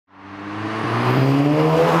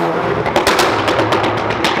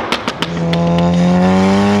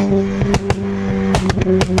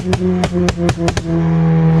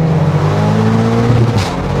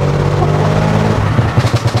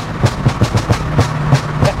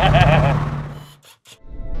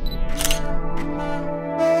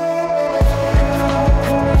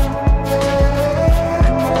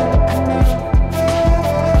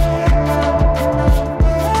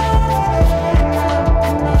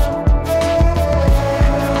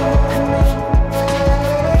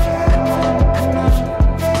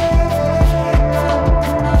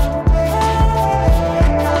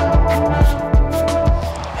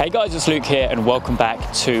it's Luke here and welcome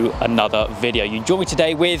back to another video. You join me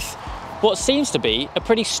today with what seems to be a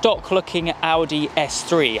pretty stock looking Audi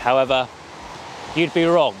S3, however, you'd be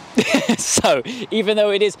wrong. So even though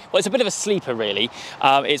it is, well, it's a bit of a sleeper really,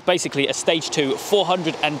 it's basically a stage 2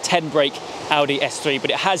 410 brake Audi S3, but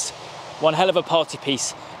it has one hell of a party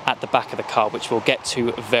piece at the back of the car, which we'll get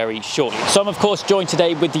to very shortly. So I'm of course joined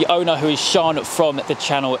today with the owner, who is Shaan from the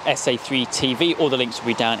channel SA3 TV. All the links will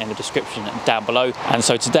be down in the description down below. And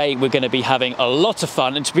so today we're going to be having a lot of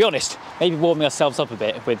fun, and to be honest, maybe warming ourselves up a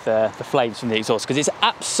bit with the flames from the exhaust, because it's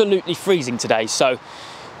absolutely freezing today. So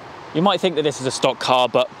you might think that this is a stock car,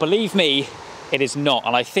 but believe me, it is not.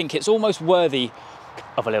 And I think it's almost worthy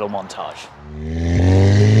of a little montage.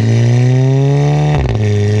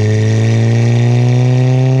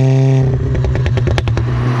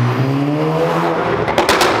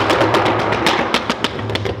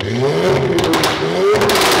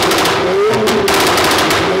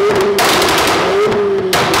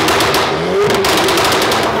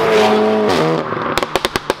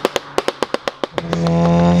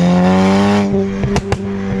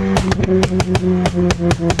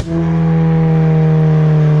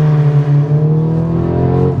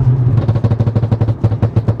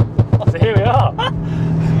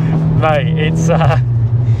 Mate, it's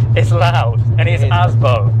loud and it's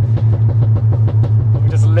ASBO.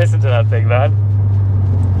 Just listen to that thing, man.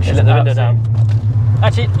 Let the window down.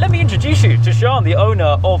 Actually, let me introduce you to Shaan, the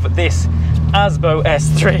owner of this ASBO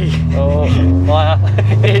S3. Oh, fire.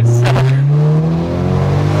 It's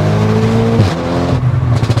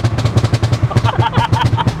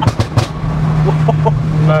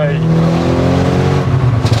mate.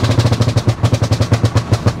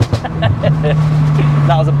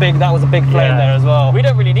 That was a big flame there as well. We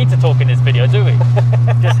don't really need to talk in this video, do we?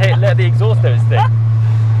 Just let the exhaust do its thing.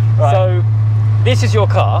 Right. So this is your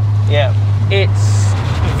car. Yeah. It's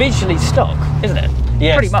visually stock, isn't it?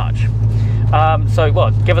 Yes. Pretty much. So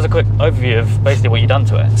what? Give us a quick overview of basically what you've done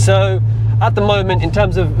to it. So at the moment, in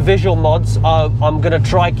terms of visual mods, I'm going to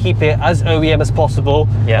try keep it as OEM as possible.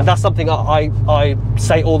 Yeah. And that's something I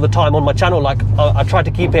say all the time on my channel. Like I try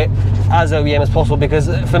to keep it as OEM as possible, because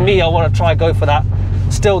for me, I want to try go for that,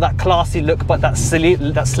 still that classy look, but that sleeper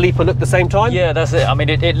look at the same time. Yeah, that's it. I mean,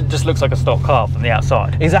 it just looks like a stock car from the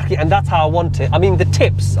outside. Exactly, and that's how I want it. I mean, the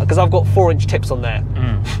tips, because I've got 4-inch tips on there.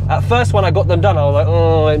 At first, when I got them done, I was like,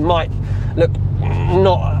 oh, it might look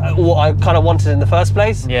not what I kind of wanted in the first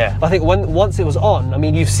place. Yeah. I think once it was on, I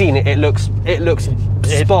mean, you've seen it. It looks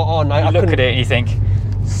spot on. I look at it and you think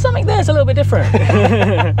something there's a little bit different.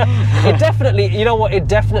 It definitely, you know what? It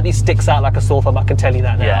definitely sticks out like a sore thumb. I can tell you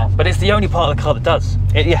that now. Yeah, but it's the only part of the car that does.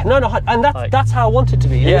 And that's how I want it to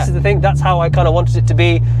be. Yeah. This is the thing. That's how I kind of wanted it to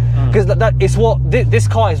be, because that is what this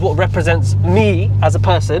car is. What represents me as a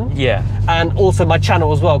person. Yeah. And also my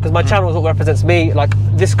channel as well, because my channel is what represents me. Like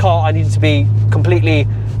this car, I need it to be completely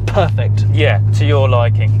perfect. Yeah, to your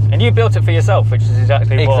liking. And you built it for yourself, which is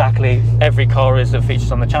exactly what every car is that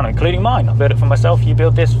features on the channel, including mine. I built it for myself. You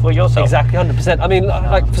built this for yourself. Exactly, 100%. I mean,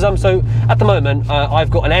 like for some, so at the moment, I've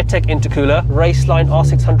got an AirTech intercooler, Raceline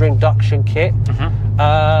R600 induction kit.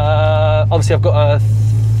 Obviously, I've got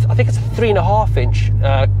I think it's a 3.5-inch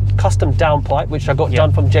custom downpipe, which I got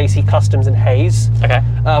done from JC Customs in Hayes. Okay.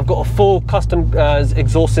 I've got a full custom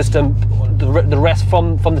exhaust system, the rest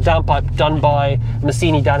from the downpipe done by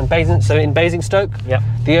Masceni down in Basingstoke. Yeah.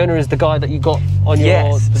 The owner is the guy that you got on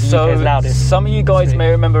your UK's loudest. Some of you guys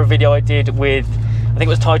may remember a video I did with, I think it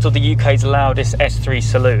was titled the UK's loudest S3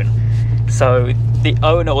 saloon. So the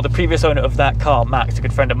owner, or the previous owner of that car, Max, a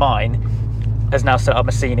good friend of mine, has now set up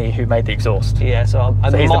Masceni, who made the exhaust. Yeah, so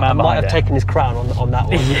I might have taken his crown on that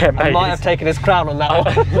one. Yeah, I might have taken his crown on that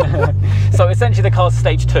one. So essentially the car's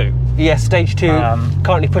stage 2. Yeah, stage 2,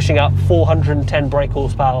 currently pushing out 410 brake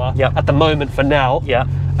horsepower at the moment for now. Yeah.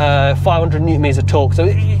 500 newton meters of torque, so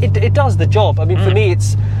it does the job. I mean, for me,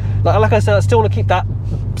 it's, like I said, I still want to keep that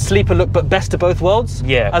sleeper look, but best of both worlds.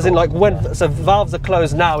 Yeah. As in, like, so valves are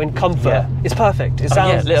closed now in comfort, it's perfect. It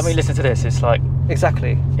sounds. I mean, listen to this. It's like.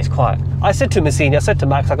 Exactly. It's quiet. I said to Masceni, I said to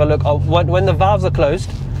Max, I go, look, when the valves are closed,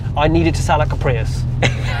 I need it to sound like a Prius.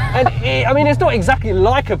 And I mean, it's not exactly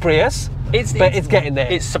like a Prius, but it's getting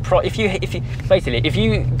there. It's surprise. If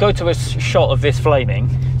you go to a shot of this flaming,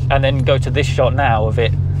 and then go to this shot now of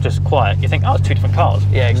it just quiet, you think, oh, it's two different cars.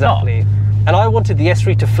 Yeah, exactly. And I wanted the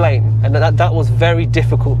S3 to flame, and that was very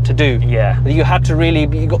difficult to do. Yeah. You had to really,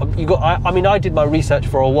 I mean, I did my research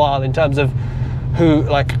for a while in terms of who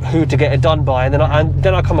to get it done by, and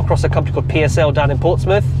then I come across a company called PSL down in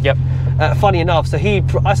Portsmouth. Yep. Funny enough, so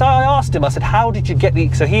I asked him, I said, how did you get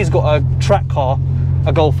so he's got a track car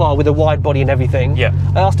a Golf R with a wide body and everything. Yeah.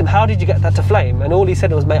 I asked him, how did you get that to flame? And all he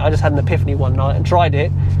said was, mate, I just had an epiphany one night and tried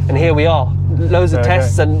it, and here we are. Loads of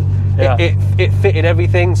tests, and it fitted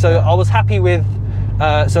everything. So I was happy with.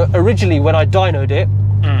 So originally when I dynoed it,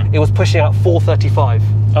 it was pushing out 435.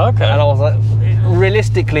 Okay. And I was like,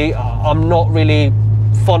 realistically, I'm not really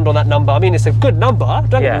fond on that number. I mean, it's a good number,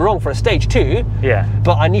 don't get me wrong, for a stage 2. Yeah.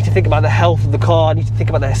 But I need to think about the health of the car. I need to think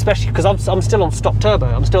about that, especially because I'm still on stock turbo.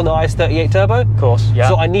 I'm still on the IS38 turbo. Of course, yeah.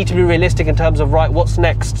 So I need to be realistic in terms of, right, what's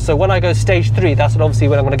next? So when I go stage 3, that's obviously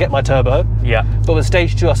when I'm going to get my turbo. Yeah. But with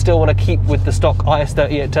stage 2, I still want to keep with the stock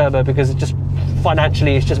IS38 turbo because it just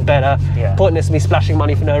financially it's just better. Yeah. Pointless me splashing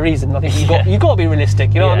money for no reason. I think you got to be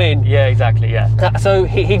realistic. You know what I mean? Yeah, exactly. Yeah. So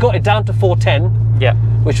he got it down to 410. Yeah.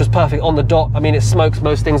 Which was perfect on the dot. I mean, it smokes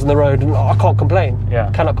most things on the road, and I can't complain.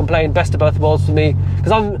 Yeah. Cannot complain. Best of both worlds for me,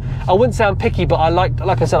 because I wouldn't say I'm picky, but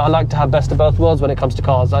like I said, I like to have best of both worlds when it comes to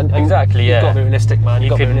cars. Exactly. You've got to be realistic, man.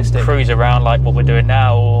 You can cruise around like what we're doing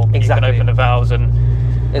now, or you can open the valves and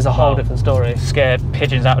it's a whole different story. Scare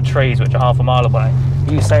pigeons out of trees which are half a mile away.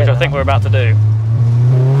 You say which that. I think we're about to do.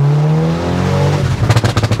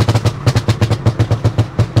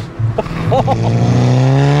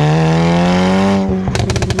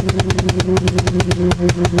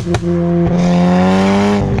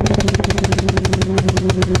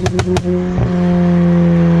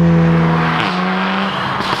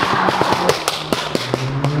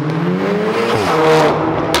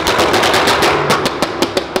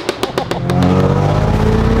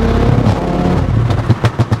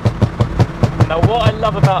 Now what I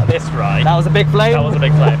love about this, right? That was a big flame? That was a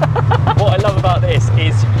big flame. What I love about this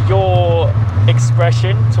is your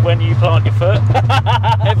expression to when you plant your foot.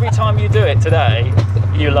 Every time you do it today,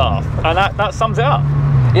 you laugh. And that sums it up.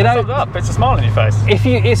 You know, sums it up. It's a smile on your face.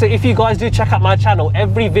 If you guys do check out my channel,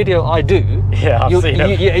 every video I do, I've seen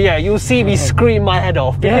it. You'll see me scream my head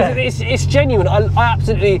off because it's genuine. I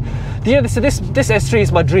absolutely, so this S3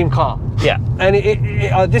 is my dream car. Yeah. And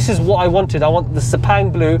this is what I wanted. I want the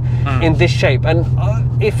Sepang blue in this shape. And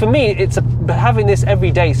for me, it's having this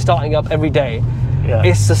every day, starting up every day. Yeah.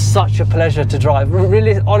 It's such a pleasure to drive.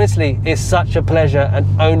 Really, honestly, it's such a pleasure and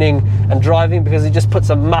owning and driving because it just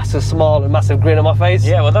puts a massive smile and massive grin on my face.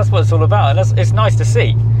 Yeah, well, that's what it's all about. And it's nice to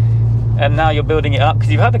see. And now you're building it up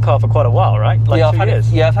because you've had the car for quite a while, right? Like yeah, 2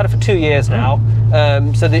 years. I've had it for 2 years now.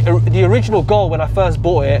 So the original goal when I first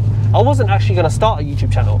bought it, I wasn't actually going to start a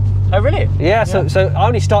YouTube channel. Oh, really? Yeah, so I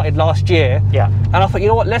only started last year. Yeah. And I thought, you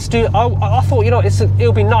know what, let's do. I thought, you know,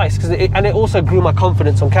 it'll be nice because it also grew my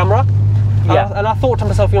confidence on camera. Yeah. And I thought to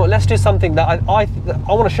myself, you know what, let's do something that I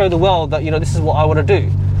want to show the world that, you know, this is what I want to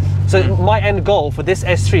do. So my end goal for this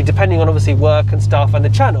S3, depending on obviously work and stuff and the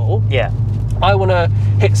channel, I want to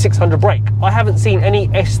hit 600 brake. I haven't seen any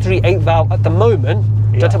S3 8 valve at the moment.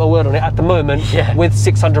 Don't take my word on it. At the moment, with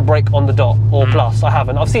 600 brake on the dot or plus, I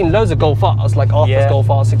haven't. I've seen loads of Golf R's, like Arthur's Golf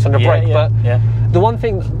R 600 brake, but the one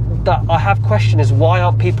thing that I have questioned is why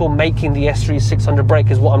aren't people making the S3 600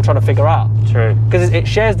 brake is what I'm trying to figure out. True. Because it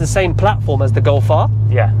shares the same platform as the Golf R.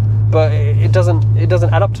 Yeah. But it doesn't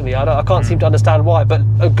add up to me. I can't seem to understand why. But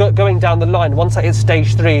going down the line, once I hit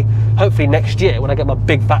stage 3, hopefully next year when I get my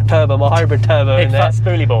big fat turbo, my hybrid turbo in there, big fat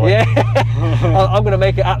spoolie boy. Yeah, I'm going to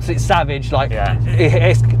make it absolute savage. Like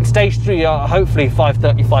stage 3, hopefully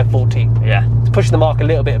 530, 540. Yeah, it's pushing the mark a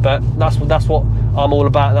little bit, but that's what I'm all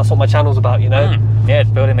about. And that's what my channel's about, you know. Yeah,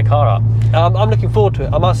 it's building the car up. I'm looking forward to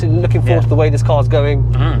it. I'm actually looking forward to the way this car's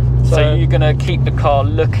going. So you're going to keep the car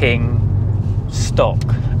looking stock,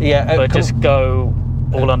 but just go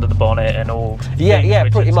all under the bonnet and all. Yeah,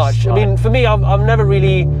 pretty much. I mean, for me, I've never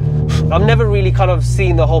really kind of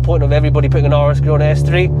seen the whole point of everybody putting an RS grill on an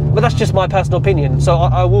S3, but that's just my personal opinion. So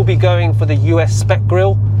I will be going for the US spec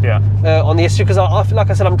grill on the S3 because I feel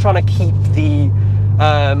like I said I'm trying to keep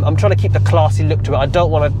the classy look to it. I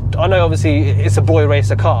don't want to. I know obviously it's a boy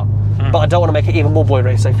racer car, but I don't want to make it even more boy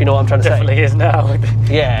racer, if you know what I'm trying to say. Definitely is now.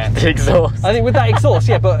 Yeah. The exhaust. I think with that exhaust,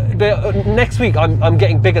 but next week I'm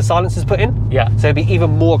getting bigger silencers put in. Yeah. So it'll be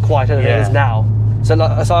even more quieter than it is now. So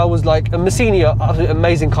I was like, Masceni are absolutely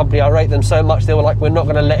amazing company. I rate them so much. They were like, we're not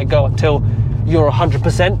going to let it go until you're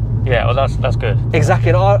 100%. Yeah, well that's good.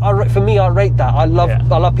 Exactly. And for me, I rate that. I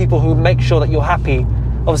love people who make sure that you're happy.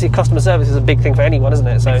 Obviously, customer service is a big thing for anyone, isn't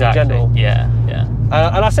it? So exactly. In general. Yeah.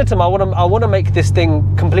 And I said to him, I want to make this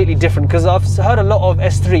thing completely different because I've heard a lot of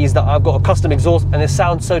S3s that I've got a custom exhaust and it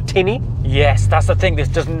sounds so tinny. Yes, that's the thing. This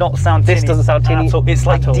does not sound tinny. This doesn't sound tinny. It's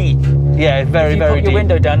like deep. Yeah, very, very deep. Put your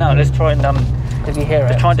window down now. Let's try and if you hear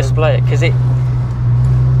it, try and display it because it.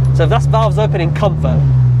 So if that's valves open in comfort.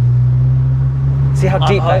 See how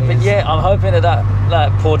deep that is? Yeah, I'm hoping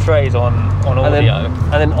that portrays on audio.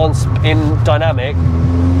 And then in dynamic,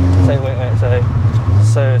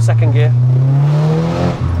 so second gear.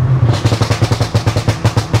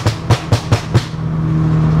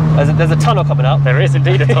 There's a tunnel coming up. There is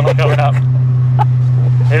indeed a tunnel coming up.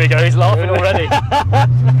 Here we go, he's laughing already.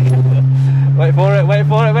 Wait for it, wait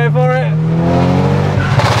for it, wait for it.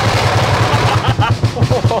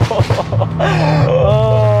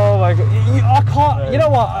 Oh my God. I can't, you know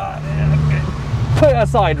what? Put it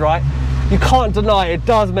aside, right? You can't deny it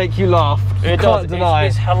does make you laugh. You can't deny.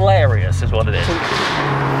 It's hilarious is what it is.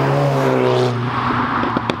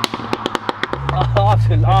 I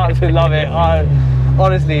absolutely love it.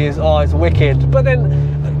 Honestly, it's wicked. But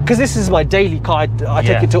then, because this is my daily car, I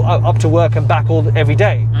take it up to work and back every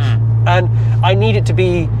day, and I need it to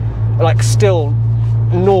be like still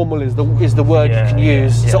normal is the word you can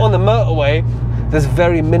use. So on the motorway, there's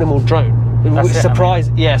very minimal drone.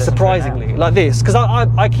 Surprisingly, like this, because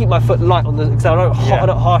I keep my foot light on the accelerator, I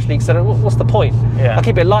don't harshly accelerate. What's the point? I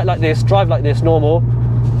keep it light like this, drive like this, normal.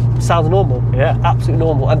 Sounds normal. Absolutely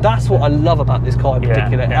normal, and that's what I love about this car in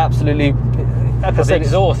particular. Absolutely. Like I said, the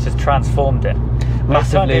exhaust has transformed it massively.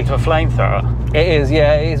 It's turned it into a flamethrower. It is,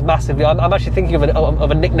 yeah, it is massively. I'm actually thinking of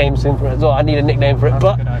a nickname soon for it as well. I need a nickname for it,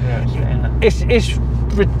 but a good idea, actually,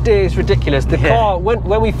 it's ridiculous. The car,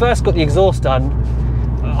 when we first got the exhaust done,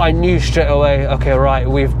 I knew straight away, okay, right,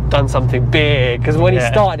 we've done something big. Because when he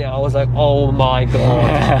started it, I was like, oh my God.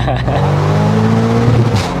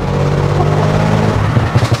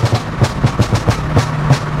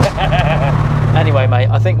 Anyway, mate,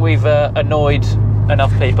 I think we've annoyed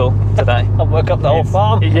enough people today. I've woke up the whole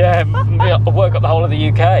farm. Yeah, I've woke up the whole of the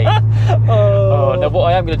UK. Now what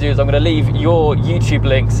I am going to do is I'm going to leave your YouTube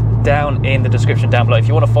links down in the description down below if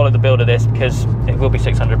you want to follow the build of this, because it will be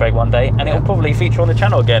 600 brake one day, and it will probably feature on the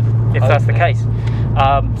channel again if that's the case.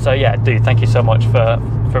 So yeah, dude, thank you so much for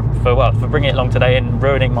bringing it along today and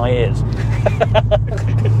ruining my ears.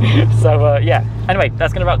 So yeah, anyway,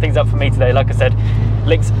 that's going to wrap things up for me today. Like I said,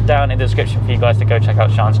 links down in the description for you guys to go check out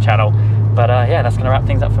Shaan's channel. But yeah, that's going to wrap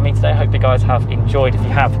things up for me today. I hope you guys have enjoyed. If you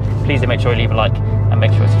have, please do make sure you leave a like and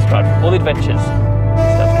make sure you subscribe for all the adventures